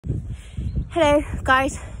Hello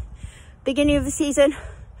guys, beginning of the season.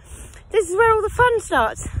 This is where all the fun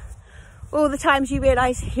starts. All the times you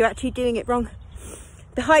realise you're actually doing it wrong.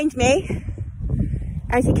 Behind me,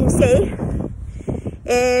 as you can see,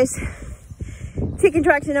 is chicken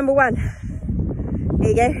tractor number 1. There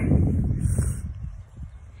you go.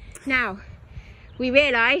 Now, we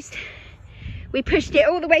realised we pushed it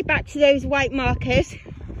all the way back to those white markers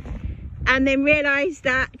and then realised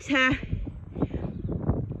that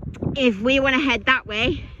if we want to head that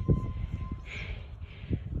way,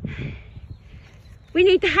 we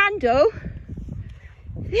need to handle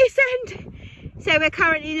this end. So we're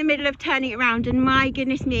currently in the middle of turning it around, and my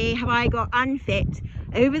goodness me, have I got unfit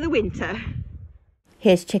over the winter.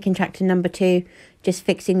 Here's chicken tractor number 2, just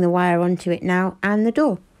fixing the wire onto it now and the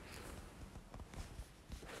door.